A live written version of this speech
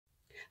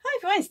Hi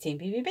everyone, it's Team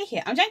BBB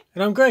here. I'm Jane.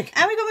 And I'm Greg.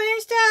 And we got more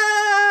new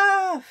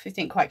stuff! If you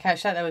didn't quite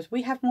catch that,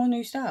 we have more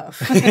new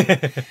stuff. I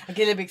get a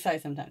little bit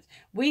excited sometimes.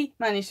 We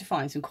managed to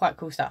find some quite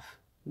cool stuff.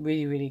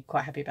 Really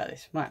quite happy about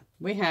this. Right,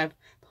 we have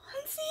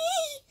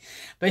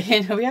but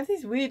you know, we have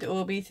these weird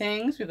Orbeez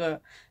things. We've got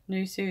a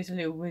new series of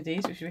Lil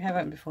Woodeez, which we have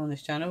opened before on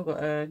this channel. We've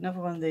got another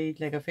one of the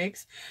Lego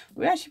figs.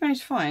 We actually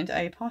managed to find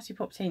a party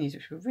Pop Teenies,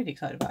 which we're really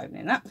excited about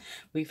opening that.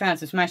 We found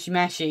some Smashy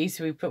Mashy,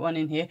 so we put one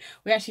in here.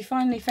 We actually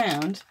finally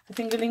found the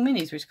Fingerlings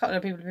Minis, which a couple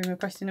of people have been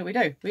requesting that we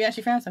do. We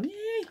actually found some.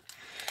 Yay!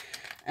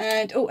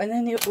 And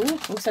then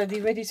also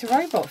the Ready to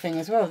Robot thing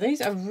as well.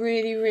 These are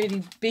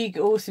really big,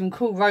 awesome,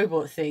 cool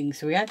robot things.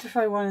 So we had to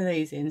throw one of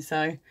these in.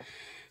 So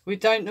we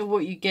don't know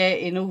what you get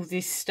in all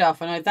this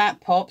stuff. I know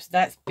that pops,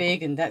 that's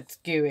big, and that's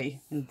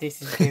gooey. And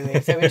this is gooey.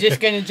 So we're just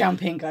going to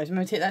jump in, guys.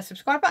 Remember to hit that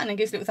subscribe button and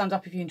give us a little thumbs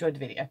up if you enjoyed the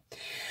video.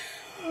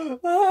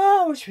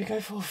 Oh, what should we go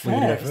for first?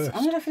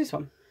 I'm going to go for this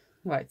one.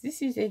 Right,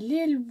 this is a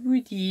Lil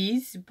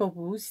Woodeez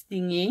Bubbles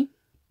thingy.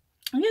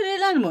 I get a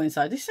little animal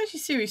inside. This is actually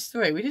series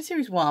 3. We did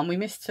series 1, we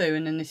missed 2,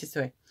 and then this is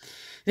 3.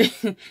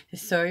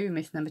 Sorry, we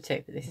missed number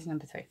 2, but this is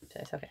number 3, so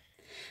it's okay.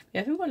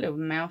 Yeah, I think we've got a little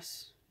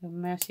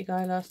mousy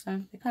guy last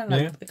time. They're kind of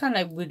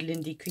like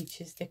woodlandy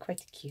creatures. They're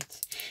quite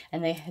cute,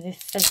 and they're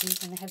fuzzy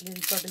and they have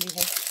little bubbly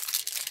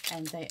heads,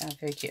 and they are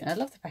very cute. And I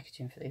love the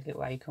packaging for these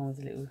little icons,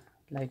 the little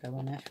logo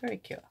on there. It's very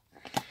cute.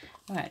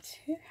 Right,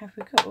 who have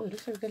we got? Oh, it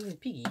looks like we've got a little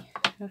piggy.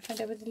 I'll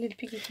find out what the little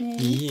piggy's name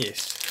is.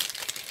 Yes.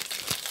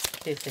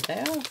 They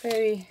are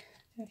very.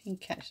 I don't know if you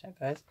can catch that,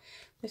 guys.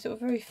 They're sort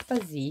of very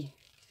fuzzy.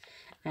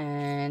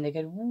 And they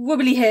got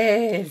wobbly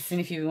heads.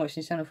 And if you've been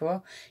watching this channel for a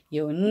while,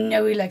 you'll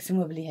know we like some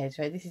wobbly heads,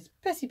 right? This is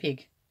Percy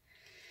Pig.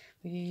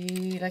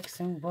 We like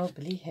some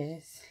wobbly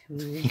heads.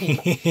 We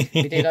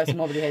do like some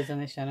wobbly heads on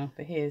this channel.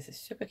 But here's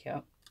super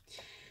cute.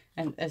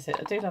 And as I said,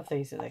 I do love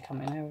these that they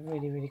come in. They're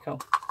really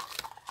cool.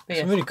 But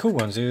Some really cool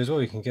ones here as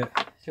well you can get.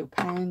 Little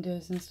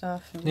pandas and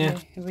stuff. And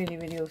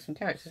really awesome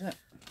characters, look.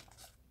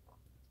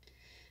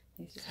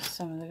 These are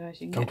some of the guys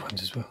you can Gold get.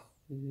 ones as well.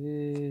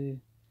 Ooh.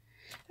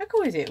 How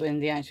cool is it when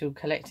the actual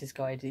collector's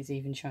guide is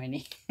even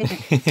shiny?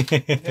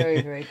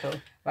 very cool.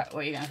 Right, what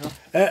are you going for?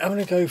 I'm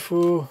going to go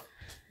for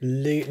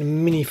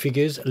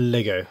minifigures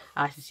Lego.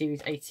 It's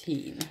series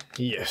 18.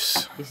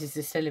 Yes. This is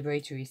the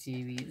celebratory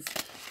series.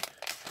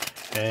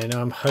 And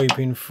I'm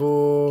hoping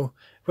for...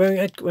 we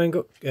haven't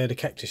got the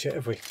cactus yet,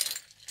 have we?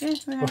 Yeah,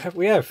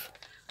 We have.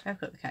 I've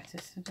got the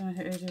cactus. I don't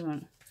know who do you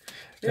want.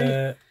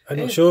 I'm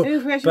not sure.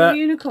 Who's the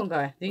unicorn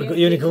guy? We've got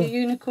unicorn. The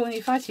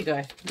unicorn fatty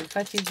guy. The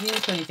fatty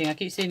unicorn thing. I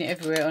keep seeing it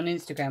everywhere on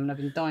Instagram and I've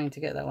been dying to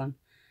get that one.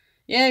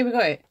 Yeah, we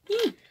got it.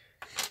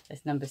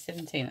 That's number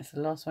 17. That's the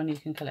last one you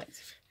can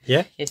collect.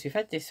 Yeah? Yes, we've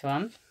had this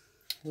one.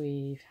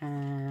 We've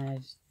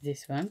had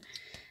this one.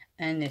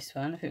 And this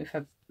one. I think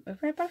we've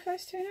had both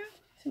those two now.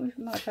 I think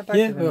we might have had both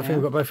of them I think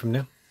we've got both of them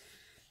now.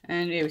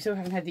 And yeah, we still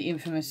haven't had the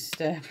infamous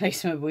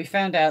placement, but we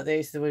found out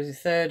there was a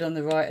third on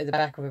the right at the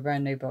back of a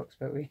brand new box,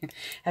 but we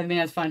haven't been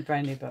able to find a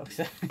brand new box.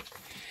 So.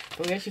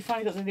 But we actually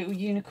finally got the little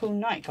unicorn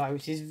night guy,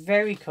 which is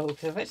very cool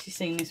because I've actually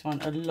seen this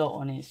one a lot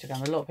on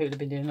Instagram. A lot of people have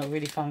been doing a lot of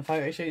really fun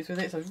photo shoots with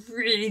it, so I'm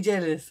really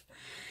jealous.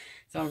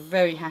 So I'm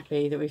very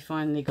happy that we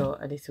finally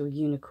got a little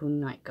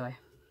unicorn night guy.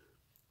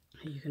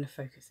 Are you going to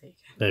focus it?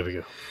 There we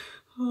go.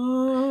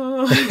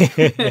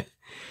 Oh.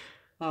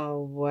 Oh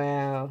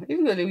wow!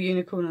 Even got a little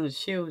unicorn on the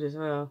shield as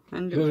well,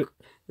 and little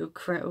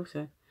crown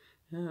also.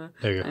 There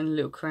we go. And a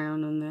little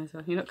crown on there.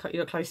 So you're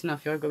not close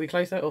enough. You've got to be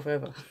closer or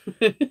further.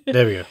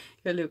 There we go.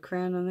 Got a little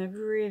crown on there.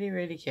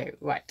 Really cute.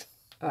 Right.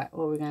 All right.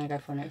 What are we going to go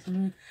for next?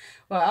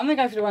 Well, I'm going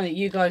to go for the one that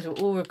you guys were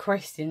all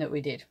requesting that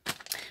we did.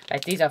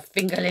 Right. These are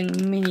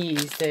Fingerlings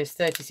Minis. There's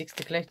 36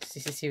 to collect.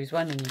 This is series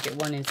 1, and you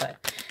get one inside.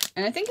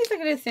 And I think it's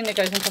like a little thing that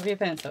goes on top of your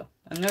pencil.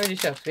 I'm not really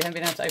sure because we haven't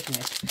been able to open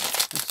this.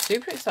 I'm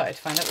super excited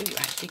to find out what you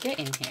actually get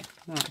in here.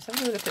 Right, let's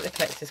have a look at the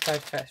collector's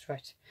guide first.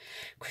 Right,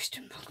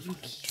 question mark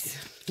monkeys.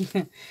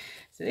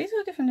 So these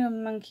are different little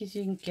monkeys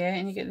you can get,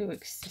 and you get little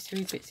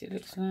accessory bits. It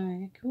looks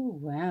like. Oh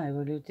wow, they've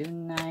got little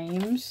different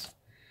names.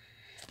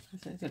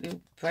 They've got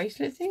little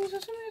bracelet things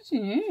or something. I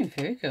don't know.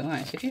 Very cool.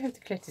 Right, so if you have the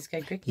collector's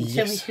guide, Greg, can you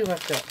tell me who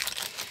I've got?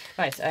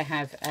 Right, so I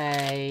have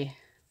a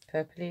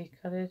purpley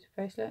coloured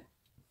bracelet.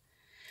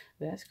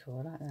 That's cool,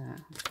 I like that.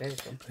 That's very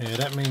cool. Yeah,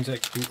 that means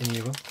that could be any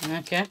of them.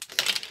 Okay.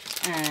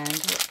 And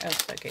what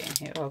else did I get in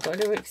here? Oh, I've got a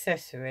little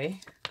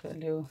accessory. Got a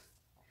little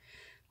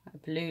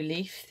blue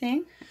leaf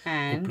thing.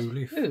 And blue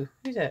leaf. Ooh,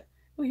 who's that?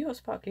 Oh, you got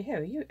sparkly hair.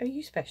 Are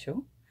you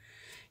special?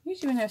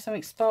 Usually when they have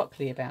something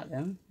sparkly about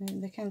them,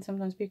 they can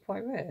sometimes be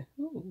quite rare.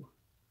 Ooh.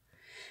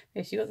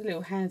 Yes, you've got the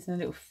little hands and the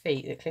little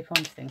feet that clip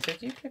onto things. So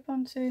do you clip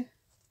onto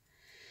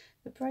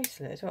the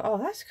bracelet as well? Oh,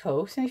 that's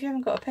cool. So if you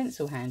haven't got a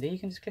pencil handy, you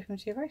can just clip them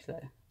to your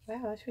bracelet.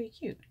 Wow, that's really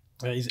cute.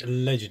 That is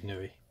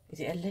legendary.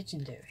 Is it a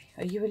legendary?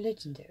 Are you a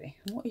legendary?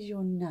 And what is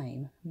your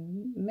name?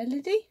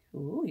 Melody?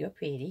 Ooh, you're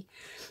pretty.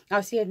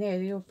 Oh, see, yeah,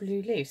 your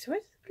blue leaves. So where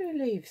do the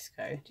blue leaves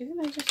go? Do you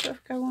think they just sort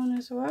of go on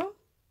as well?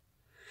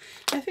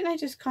 I think they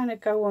just kind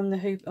of go on the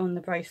hoop on the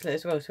bracelet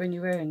as well. So when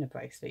you're wearing the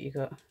bracelet, you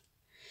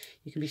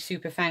can be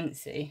super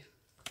fancy.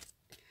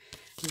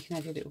 You can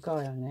have your little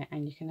guy on there,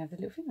 and you can have the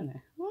little thing on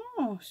there.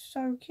 Oh,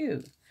 so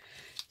cute.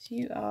 So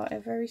you are a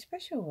very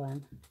special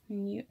one.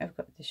 And you have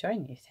got the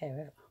shiniest hair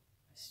ever.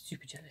 I'm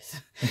super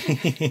jealous.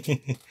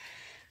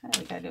 There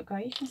we go, little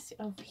guy. You can sit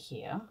over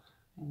here,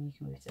 and you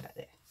can move to that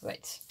there.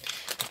 Right.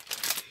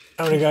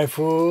 I'm going to go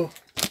for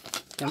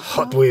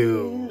Hot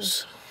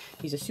Wheels.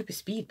 These are super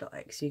speed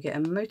bikes. You get a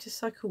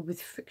motorcycle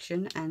with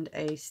friction and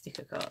a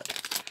sticker card.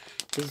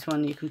 This is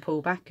one you can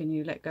pull back and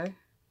you let go.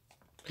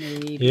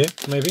 Maybe. Yeah,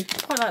 maybe. I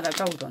quite like that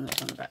gold one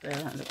that's on the back there.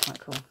 That looks quite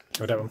cool.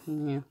 Oh, that one?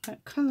 Yeah,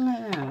 kind of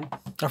like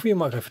that. I thought you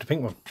might go for the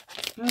pink one.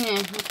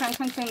 Yeah, I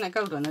can't find that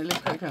gold one. It looks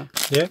quite cool.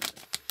 Yeah.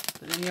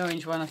 But then the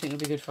orange one I think will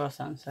be good for our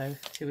son. So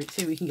see what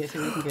we can get.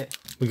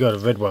 We got a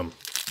red one.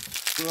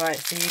 Right,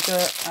 so you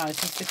got. Oh, it's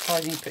just the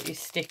card and you put your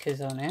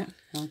stickers on it.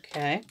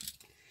 Okay.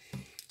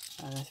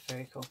 Oh, that's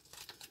very cool.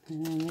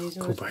 And then these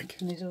all, cool bike.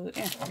 These all,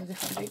 yeah, all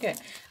different you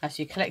get.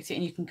 So you collect it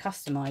and you can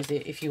customise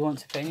it if you want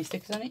to put any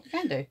stickers on it. You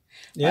can do.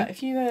 Yeah. But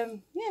if you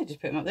yeah, just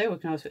put them up there. We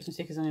can always put some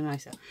stickers on him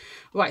later.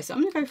 Right, so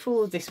I'm gonna go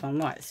for this one.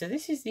 Right, so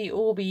this is the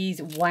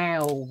Orbeez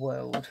Wow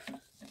World.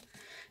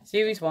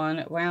 Series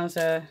 1.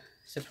 Wowzer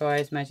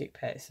Surprise Magic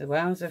Pets. The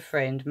Wowzer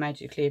friend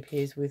magically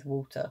appears with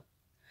water.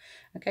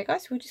 Okay,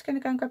 guys, we're just gonna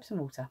go and grab some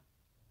water.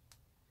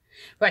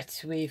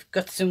 Right, we've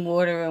got some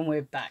water and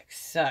we're back.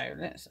 So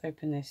let's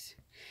open this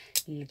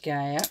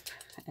guy up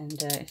and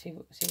see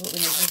what we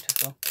need water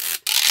for.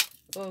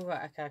 Oh,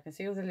 right, okay, I can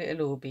see all the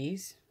little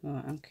Orbeez.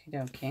 Right,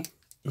 okay.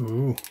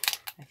 Ooh.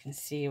 I can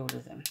see all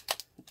of them.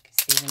 I can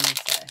see them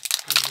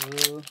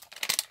inside. Ooh.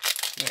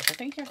 Yes, I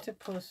think you have to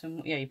pour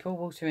some, yeah, you pour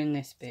water in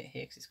this bit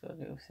here because it's got a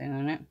little thing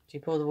on it. So you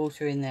pour the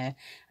water in there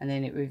and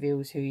then it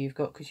reveals who you've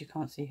got because you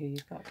can't see who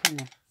you've got, can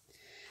you?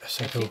 That's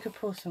so If cool. you could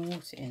pour some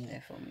water in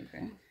there for me,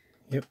 bro.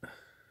 Yep.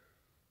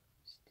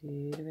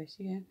 Do the rest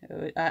again.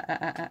 Oh,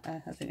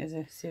 I think there's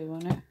a seal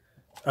on it.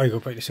 Oh, you got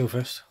to break the seal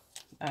first.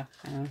 Oh,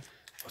 hang on.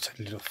 I'll take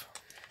the lid off.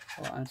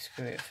 I'll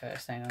unscrew it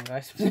first. Hang on,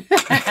 guys. You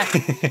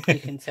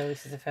can tell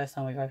this is the first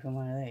time we've opened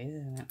one of these,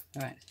 isn't it?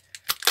 Right.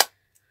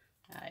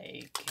 There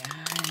you go.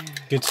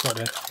 Good spot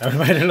there. That would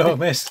have made a lot of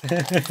mess.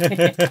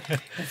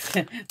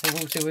 The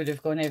water would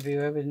have gone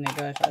everywhere, wouldn't it,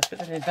 guys? Let's put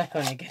the lid back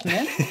on again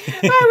then.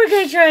 Right, we're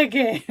going to try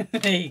again.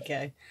 There you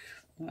go.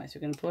 Right, so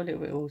we're going to pour a little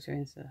bit of water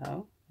into the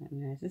hole.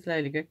 And there's just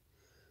slowly go.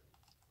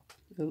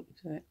 Oh,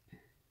 sorry.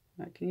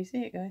 Right, can you see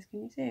it, guys?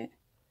 Can you see it?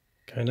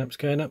 Going up, it's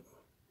going up.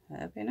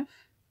 That'll be enough.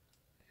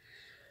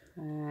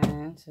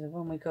 And so the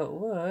one we got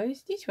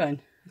was this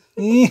one.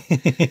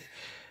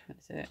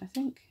 That's it. I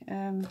think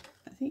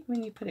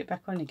when you put it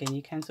back on again,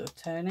 you can sort of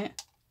turn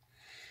it.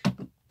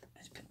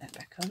 Let's put that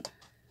back on.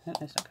 Oh,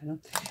 that's not going on.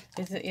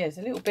 There's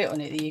a little bit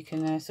on it that you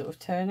can sort of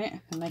turn it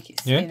and make it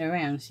spin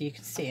around so you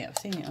can see it. I've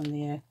seen it on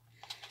the.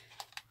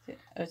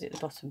 Is it the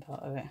bottom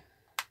part of it?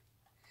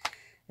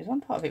 There's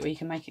one part of it where you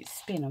can make it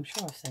spin. I'm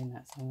sure I've seen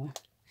that somewhere.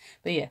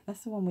 But yeah,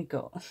 that's the one we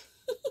got.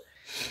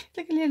 It's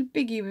like a little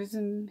biggie with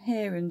some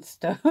hair and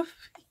stuff.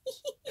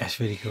 That's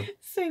really cool.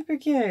 Super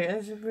cute.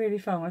 That's really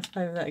fun. Let's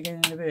play with that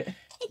again in a bit.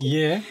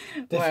 Yeah,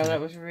 definitely. Wow,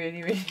 that was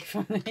really, really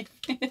funny.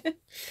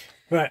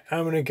 Right,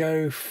 I'm going to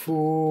go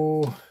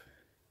for...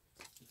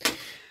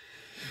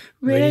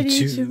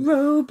 Ready to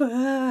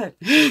robot.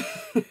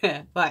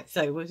 Right,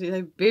 so we'll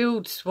do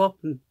build, swap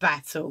and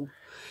battle.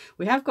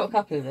 We have got a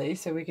couple of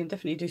these, so we can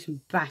definitely do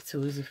some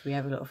battles if we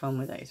have a lot of fun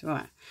with these.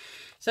 Right.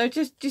 So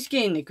just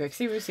get in there, Greg.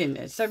 See what's in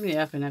there. Just open it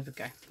up and have a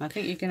go. I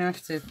think you're going to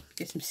have to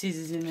get some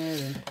scissors in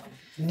there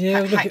and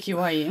hack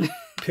your way in.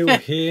 Peel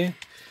here.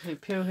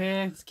 Peel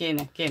here. Just get in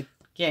there. Get in.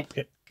 Get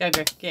in. Go,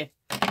 Greg. Get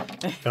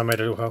in. I made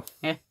a little hole.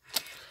 Yeah.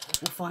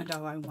 We'll find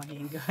our own way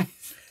in,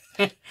 guys.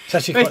 It's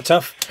actually quite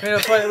tough. We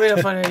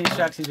don't follow any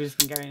instructions. We just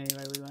can go in any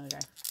way we want to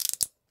go.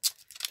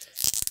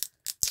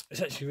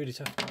 It's actually really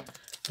tough.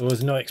 I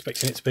was not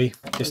expecting it to be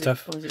this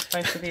tough. Or was it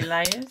supposed to be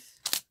layers?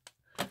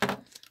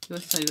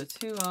 You've got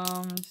 2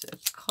 arms, a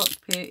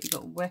cockpit, you've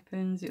got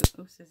weapons. It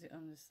also says it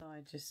on the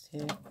side just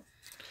here.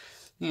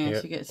 Yeah, yep.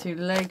 So you get 2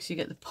 legs, you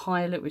get the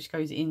pilot which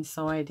goes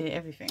inside it,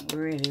 everything.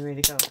 Really,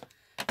 really cool.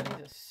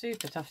 These are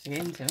super tough to get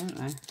into, aren't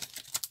they?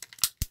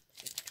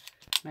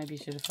 Maybe you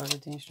should have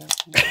followed the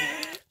instructions.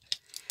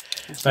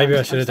 Maybe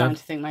I should have done. I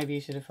think maybe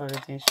you should have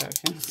followed the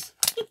instructions.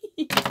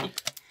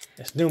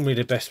 It's normally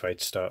the best way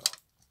to start.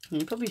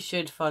 You probably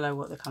should follow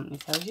what the company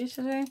tells you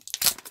to do.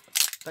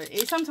 But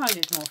sometimes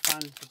it's more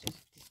fun to just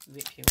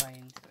rip your way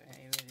into it.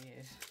 It really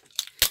is.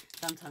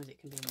 Sometimes it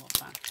can be more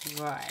fun.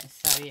 Right,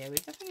 so yeah,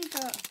 we've definitely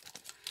got...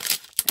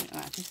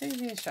 Right, I can see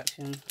the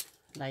instruction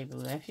label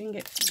there. If you can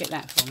get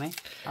that for me.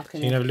 I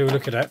can... You can have a little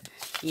look at that.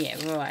 Yeah,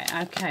 right.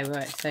 Okay,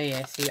 right. So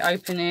yeah, so you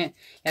open it.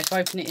 You have to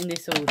open it in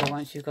this order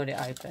once you've got it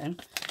open.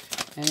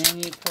 And then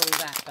you pull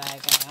that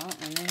bag out.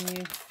 And then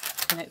you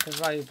connect the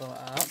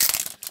robot up.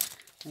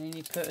 And then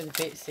you put the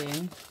bits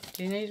in.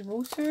 Do you need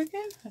water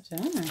again? I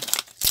don't know.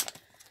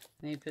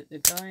 And you put the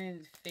guy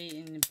and the feet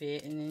in the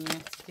bit, and then you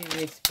have to do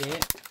this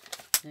bit.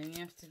 And then you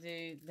have to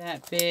do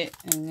that bit,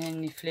 and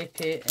then you flip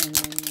it, and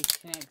then you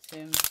connect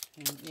them.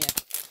 And yeah,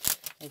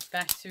 there's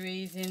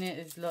batteries in it.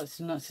 There's lots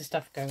and lots of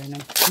stuff going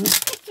on.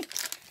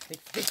 Big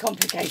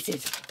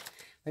complicated.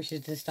 We should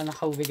have just done a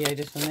whole video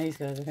just on these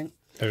guys, I think.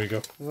 There we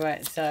go.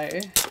 Right, so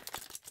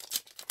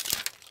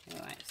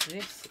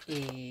this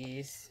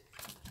is...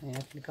 I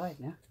open the guide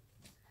now.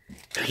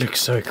 It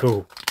looks so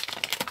cool.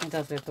 It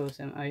does look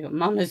awesome. Oh, you got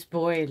Mama's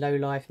Boy, Low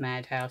Life,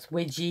 Madhouse,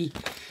 Wedgie.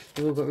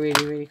 They've all got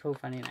really, really cool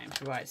funny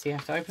names. Right, so you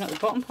have to open up the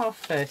bottom half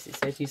first. It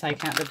says you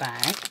take out the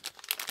bag.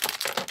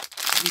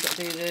 You've got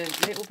to do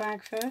the little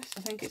bag first,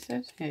 I think it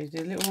said. Yeah, you do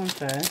the little one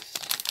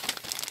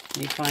first.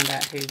 And you find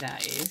out who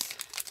that is.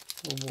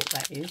 Or what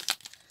that is.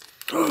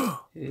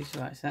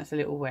 Right, so that's a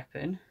little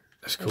weapon.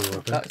 That's cool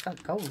weapon. It's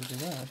like gold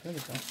as well. It's really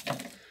cool.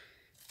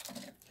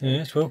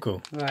 Yeah, it's well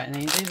cool. Right, and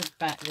then you do the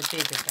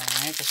bigger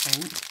bag, I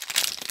think.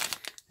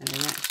 And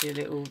then that's your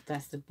little,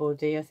 that's the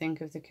body, I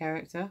think, of the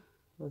character.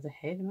 Or the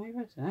head, maybe?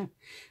 I don't know.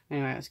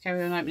 Anyway, let's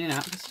carry on opening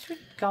up. This is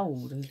really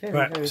gold. And very,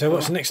 right, very so cool.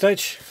 what's the next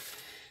stage?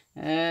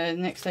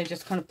 Next stage,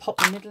 just kind of pop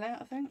the middle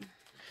out, I think.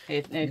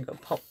 Here, you've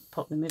got to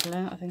pop the middle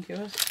out, I think it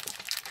was.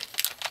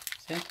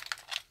 See?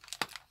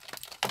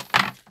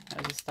 That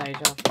was a stage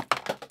after.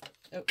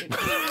 Oh,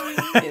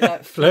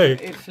 it flew.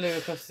 It flew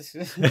across the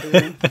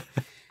room.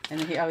 And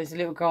there's a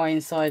little guy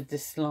inside the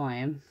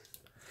slime.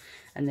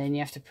 And then you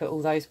have to put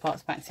all those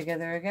parts back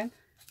together again.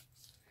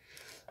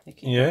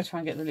 Yeah. Try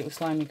and get the little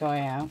slimy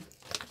guy out.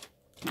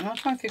 And I'll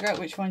try and figure out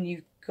which one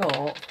you've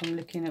got from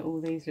looking at all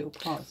these little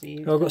parts that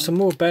you've I've got some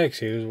more bags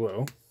here as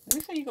well. It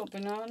looks like you've got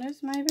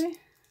bananas, maybe?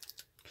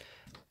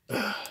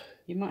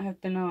 You might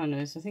have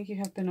bananas. I think you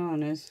have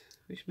bananas,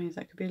 which means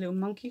that could be a little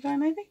monkey guy,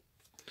 maybe?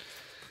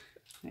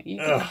 You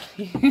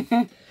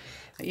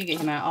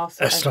get him out. I'll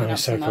open up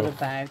some other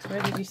bags.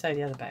 Where did you say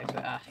the other bags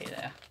were? Ah, here they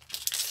are.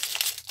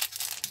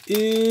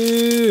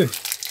 Ew!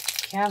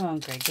 Come on,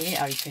 Greg, get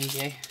it open,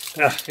 you.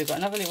 Right, we've got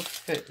another little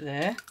foot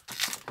there.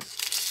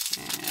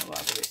 What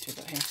other bits have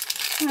we got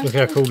here? Look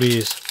how cool he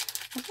is.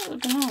 I've got the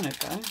banana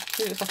guy.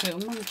 He looks like a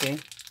little monkey.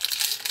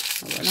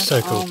 I've got another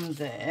so cool. arm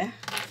there.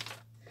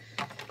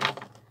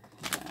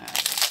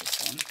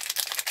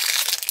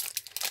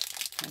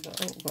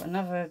 We've got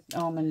another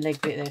arm and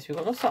leg bit there. So we've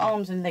got lots of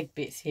arms and leg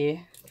bits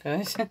here,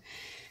 guys. There's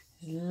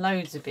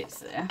loads of bits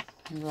there.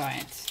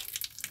 Right.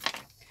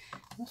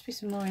 There must be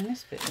some more in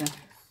this bit then.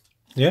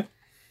 Yeah.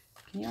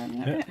 Can you open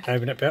that bit?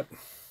 Open it up.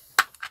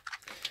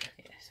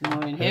 Yeah, some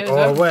more in here as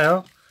well. well.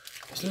 Wow.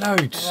 There's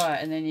loads. Right,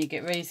 and then you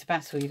get ready to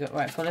battle. You've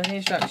got, follow the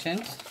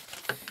instructions.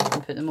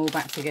 And put them all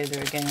back together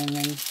again, and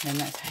then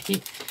that's how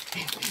you,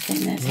 how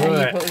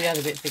you put all the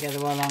other bits together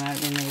while I'm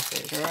opening these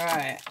bits.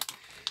 Right.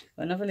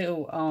 Got another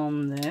little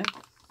arm there.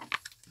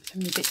 So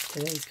many bits to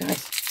these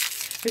guys.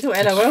 We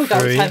thought LOL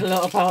dolls had a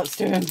lot of parts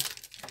to them.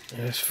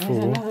 There's 4.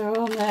 There's another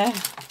arm there.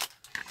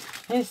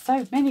 There's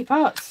so many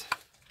parts.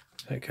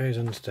 That goes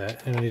on to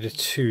that. And I need a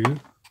 2.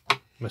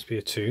 Must be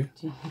a 2.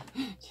 I'm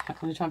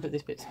going to try and put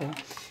this bit together.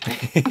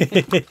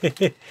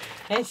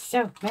 There's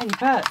so many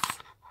parts.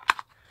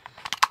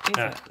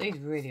 These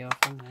really are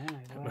fun there,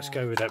 aren't they? Wow. Let's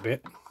go with that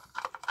bit.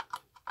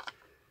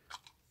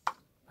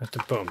 That's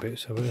the bottom bit,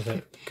 so where does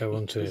that go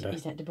on to?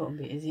 Is that the bottom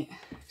bit, is it?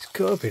 It's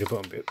got to be the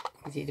bottom bit.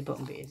 Is it the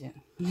bottom bit, is it?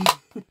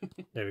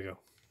 There we go.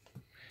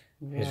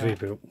 Right. It's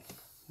rebuilt.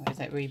 Is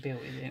that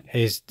rebuilt, is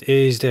it?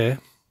 He's there.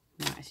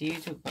 Right, so you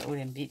talk about all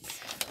them bits.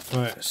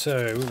 Right,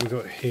 so what we've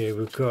got here,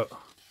 we've got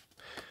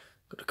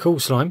the cool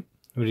slime,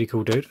 really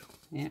cool dude.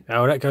 Yeah.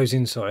 Oh, that goes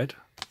inside.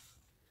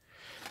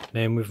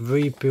 Then we've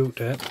rebuilt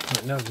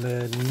that,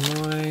 another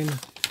 9.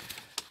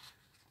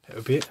 That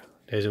would be it.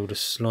 There's all the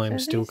slime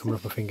still coming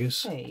off my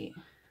fingers. Feet.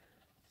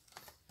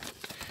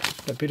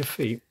 That bit of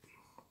feet.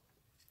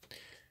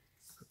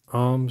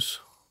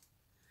 Arms.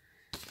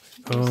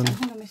 I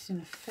think I'm missing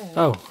a foot.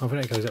 Oh, I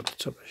think that goes up the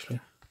top actually.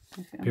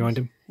 Behind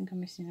him. I think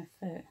I'm missing a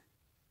foot.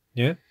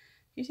 Yeah? Do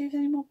you see if there's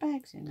any more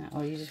bags in that?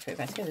 Or you just put it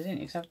back together, didn't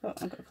you? Because I've got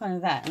kind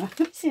of that. And I'm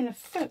missing a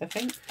foot, I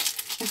think.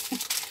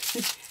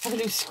 Just have a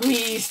little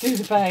squeeze through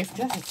the bags.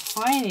 That's a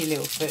tiny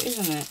little foot,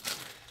 isn't it?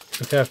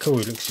 Look how cool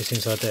it looks just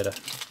inside there though.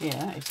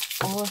 Yeah, that is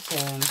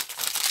awesome.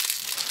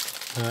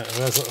 Right, have I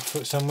got a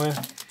foot somewhere?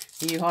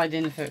 You hide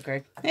in the foot,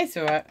 Greg. It's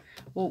alright.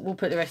 We'll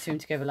put the rest of him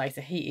together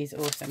later. He is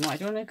awesome. Right,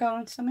 do you want to go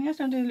on to something else?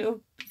 Do you want to do a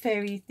little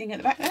fairy thing at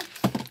the back there?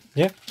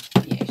 Yeah.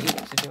 Yeah, she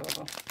looks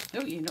adorable.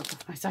 Oh, you knocked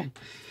off my zone.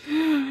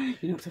 You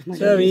knocked off my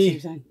Sorry.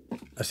 zone.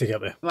 I'll stick it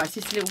up there. Right, it's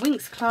just a little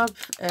Winx Club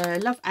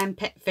Love and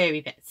Pet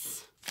Fairy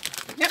Pets.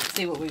 Yep,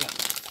 see what we got.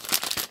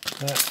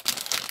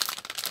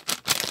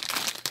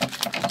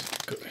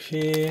 Got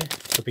here.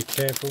 Gotta be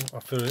careful. I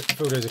feel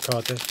there's a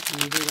card there.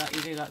 You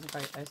do like the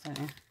photos, don't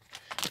you?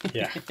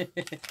 Yeah.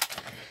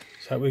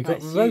 So we've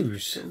got Right,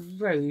 Rose.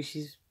 Rose,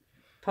 she's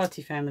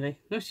party family.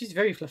 No, she's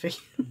very fluffy.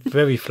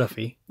 Very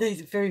fluffy.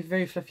 She's a very,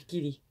 very fluffy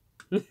kitty.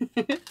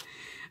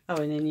 Oh,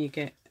 and then you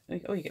get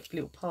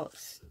little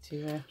parts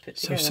to put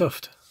So together.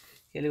 soft.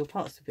 You get little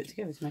parts to put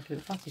together to make a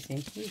little party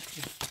scene.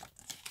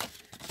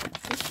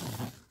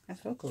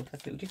 That's all cool.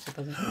 That's a little jigsaw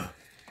puzzle.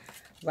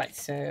 Right,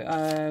 so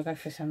I'll go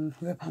for some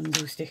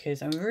Rapunzel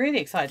stickers. I'm really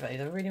excited about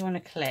these. I really want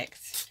to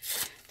collect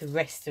the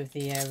rest of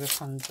the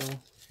Rapunzel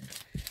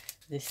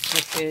the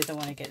stickers. I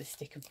want to get the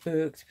sticker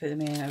book to put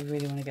them in. I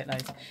really want to get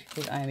loads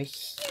because I am a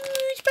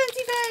huge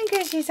Pansy fan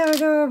because she's so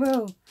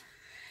adorable.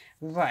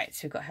 Right,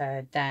 so we've got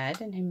her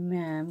dad and her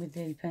mum with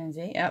little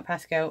Pansy. Oh,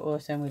 Pascal,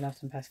 awesome. We love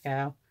some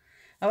Pascal.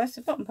 Oh, that's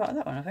the bottom part of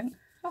that one, I think.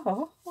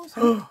 Oh,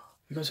 awesome.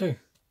 You got two?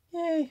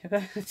 Yay.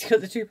 It's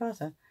got the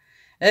two-parter.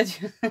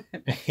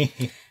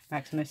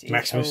 Maximus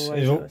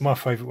is my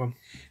favourite one.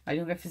 Right, you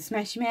want to go for the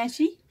Smashy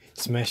Mashy?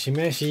 Smashy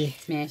Mashy.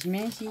 Smashy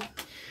Mashy.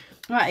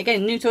 Right,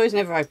 again, new toys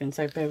never open,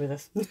 so bear with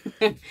us.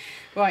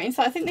 Right,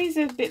 inside, I think these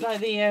are a bit like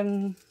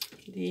the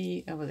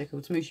what are they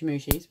called? Smashy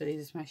Mashies, but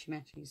these are Smashy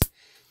Mashies.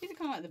 These are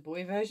kind of like the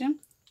boy version.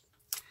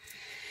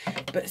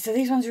 But so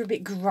these ones are a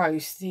bit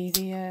gross. The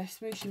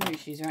Smashy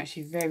Mashies are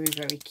actually very,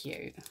 very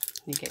cute.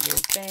 You get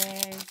little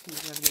bears, you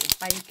have a little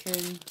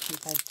bacon,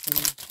 you've had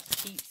some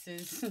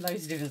pizzas,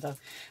 loads of different stuff.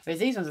 Whereas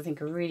these ones I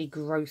think are really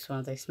gross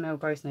ones. They smell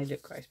gross and they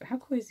look gross. But how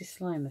cool is this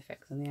slime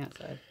effect on the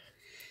outside?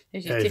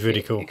 That is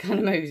really cool. It kind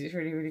of moves. It's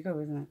really, really cool,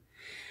 isn't it?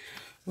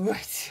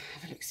 Right,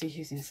 have a look, see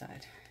who's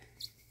inside.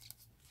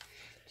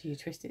 Do you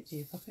twist it? Do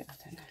you pop it? I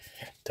don't know.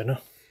 Don't know.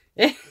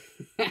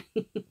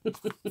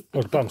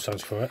 Well, the bottom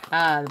side's for it.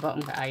 Ah, the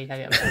bottom. Ah, you had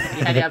it upside down.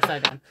 You had it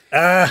upside down.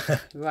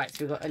 Right,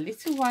 so we've got a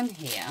little one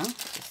here.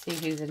 Let's see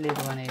who the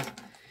little one is.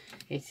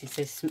 It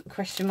says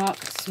question mark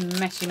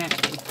Smashy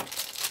Mashy.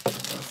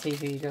 Let's see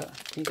who you got.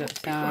 You got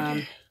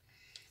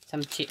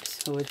some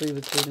chips, or as we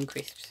would call them,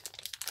 crisps.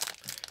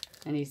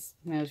 And he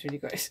smells really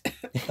gross.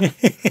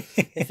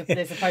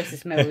 They're supposed to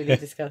smell really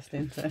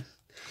disgusting, so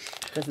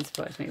it doesn't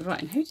surprise me.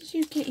 Right, and who did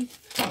you get in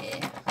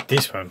there?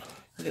 This one.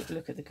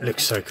 Look at the colour.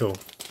 Looks so cool.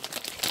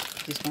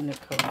 This one looks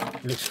cool.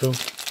 Looks cool.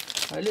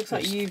 Oh, it looks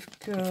like you've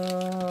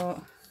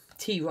got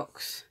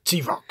T-Rocks.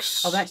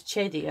 T-Rocks. Oh, that's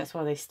cheddar. That's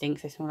why they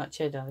stink. They smell like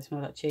cheddar. They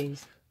smell like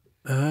cheese.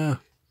 Ugh.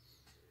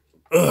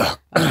 Oh,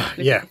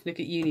 Yeah. Look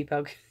at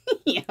Unipug.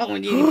 Yeah, I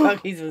want Unipug.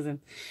 He's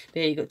awesome.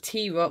 There you got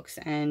T-Rocks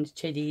and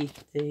cheddar,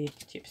 the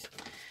chips.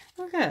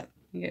 Look at that.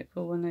 You get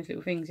pull one of those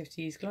little things. You have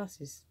to use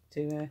glasses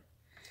to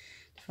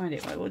find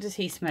it. Right, what does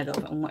he smell of,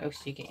 and what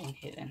else do you get in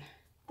here then?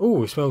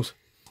 Oh, it smells.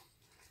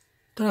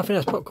 Don't know, I think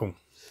that's popcorn.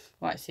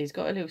 Right, so he's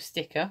got a little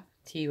sticker,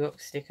 T-Rock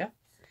sticker.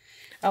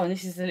 Oh, and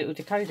this is the little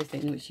decoder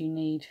thing which you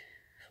need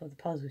for the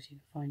puzzles. You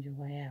can find your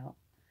way out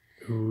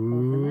of the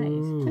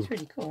maze. That's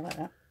really cool. I like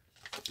that.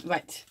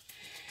 Right,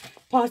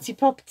 Party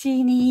Pop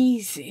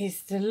Teenies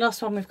is the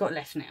last one we've got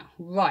left now.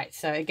 Right,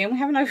 so again we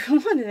haven't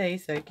opened one of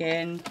these. So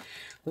again,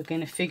 we're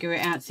going to figure it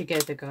out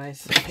together,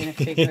 guys. We're going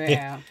to figure it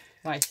out.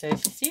 Right, so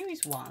it's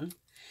series 1.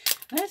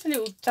 There's a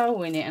little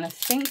doll in it, and I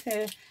think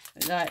they're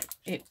like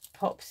it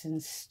pops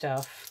and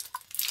stuff,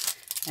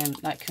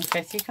 and like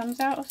confetti comes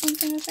out or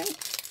something, I think.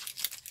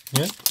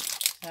 Yeah.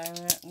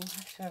 So we'll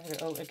have to have a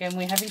little. Again,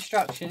 we have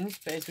instructions,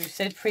 but as we've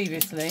said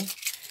previously,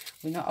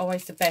 we're not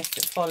always the best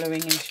at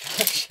following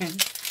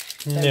instructions.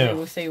 So no.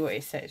 we'll see what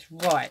it says.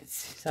 Right.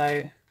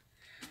 So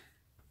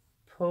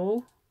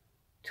pull,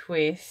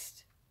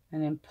 twist,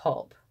 and then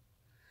pop.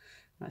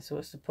 That's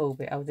what's the pull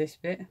bit. Oh, this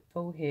bit.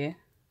 Pull here.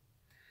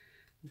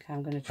 Okay,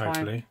 I'm going to try.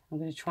 I'm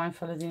going to try and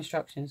follow the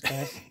instructions,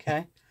 guys.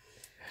 Okay.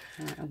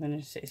 Right, I'm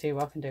going to see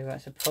what I can do. Right,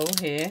 so pull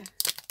here.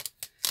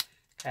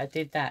 Okay, I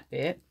did that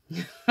bit.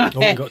 Oh,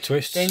 you got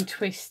twists. Then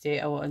twist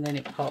it. Oh, and then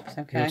it pops.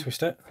 Okay. You got to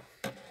twist it.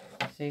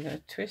 So you got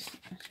to twist.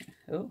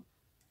 Oh,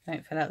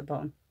 don't fell out the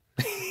bottom.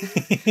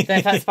 Don't know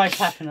if that's supposed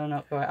to happen or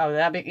not. Right. Oh,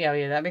 that bit.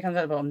 Yeah, that bit comes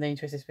out the bottom. Then you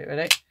twist this bit.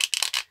 Ready?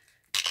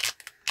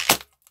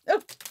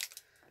 Oh,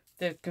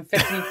 the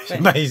confetti. It's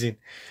amazing.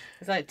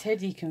 It's like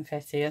teddy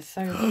confetti. That's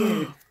so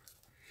cute.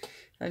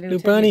 Like little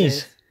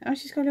bunnies. Oh,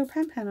 she's got a little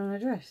pan on her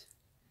dress.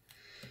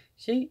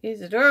 She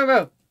is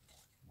adorable.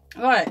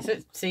 Right, so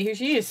let's see who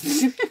she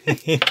is.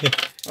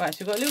 Right,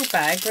 so we've got a little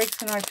bag. Greg's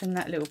going to open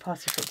that little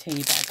Party Pop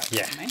Teeny bag up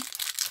for me.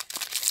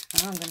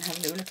 And I'm going to have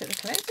a little look at the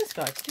collector's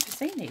guide. I've never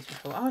seen these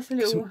before. Oh, it's a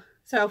little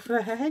self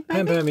for her head,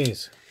 maybe? Pan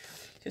ears.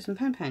 So some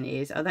pan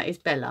ears. Oh, that is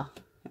Bella.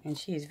 And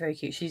she is very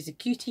cute. She's a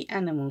cutie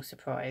animal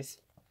surprise.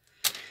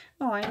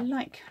 Oh, I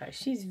like her.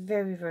 She's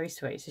very, very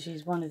sweet. So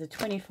she's one of the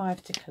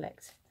 25 to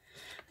collect.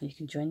 And you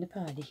can join the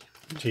party.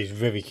 She's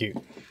very cute.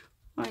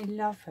 I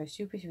love her.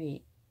 Super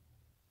sweet.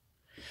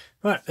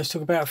 Right, let's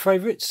talk about our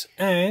favourites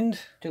and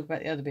talk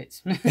about the other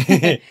bits.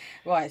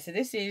 Right, so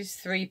this is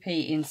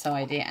 3p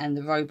inside it, and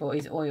the robot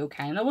is oil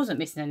can. I wasn't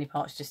missing any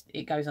parts, just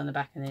it goes on the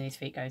back and then his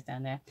feet goes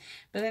down there.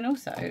 But then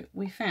also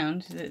we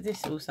found that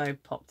this also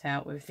popped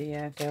out with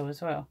the girl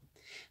as well.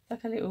 It's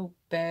like a little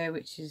bear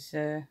which is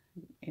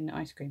in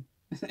ice cream.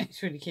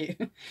 It's really cute.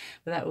 But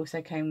that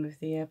also came with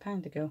the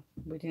panda girl.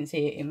 We didn't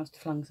see it. It must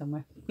have flung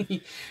somewhere.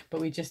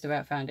 But we just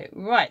about found it.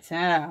 Right, so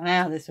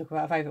now let's talk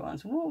about our favourite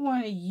ones. What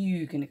one are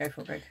you going to go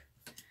for, Greg?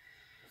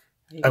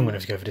 I'm going to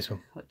have to go for this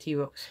one. What,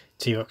 T-Rocks?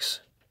 T-Rocks.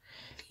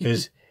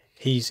 Because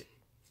he's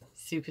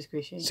super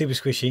squishy. Super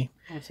squishy.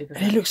 And super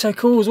and he looks so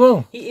cool as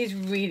well. He is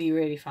really,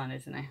 really fun,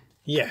 isn't he?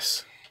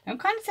 Yes. I'm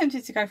kind of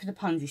tempted to go for the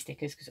Punzy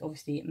stickers because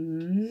obviously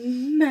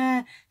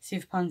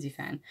massive Punzy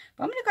fan.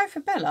 But I'm going to go for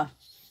Bella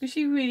because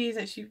she really is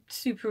actually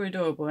super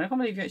adorable. And I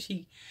can't believe you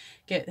actually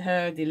get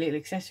her the little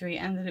accessory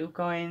and the little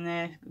guy in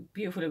there.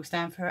 Beautiful little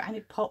stand for her. And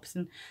it pops.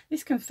 And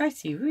this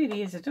confetti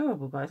really is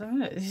adorable, guys. I mean,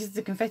 look, this is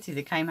the confetti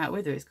that came out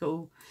with her. It's got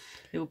all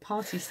little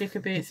party sticker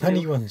bits.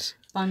 Funny ones.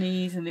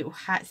 Bunnies and little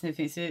hats and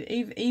everything. So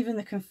even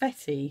the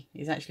confetti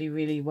is actually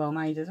really well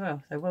made as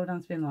well. So well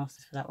done Spin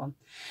Masters for that one.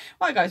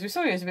 Right guys, we're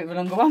sorry it was a bit of a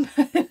longer one,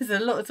 but there was a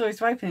lot of toys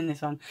to open in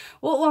this one.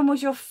 What one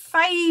was your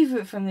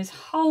favourite from this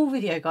whole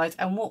video, guys?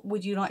 And what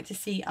would you like to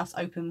see us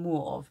open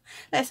more of?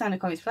 Let us know in the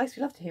comments below.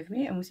 We'd love to hear from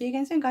you, and we'll see you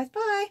again soon, guys.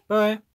 Bye. Bye.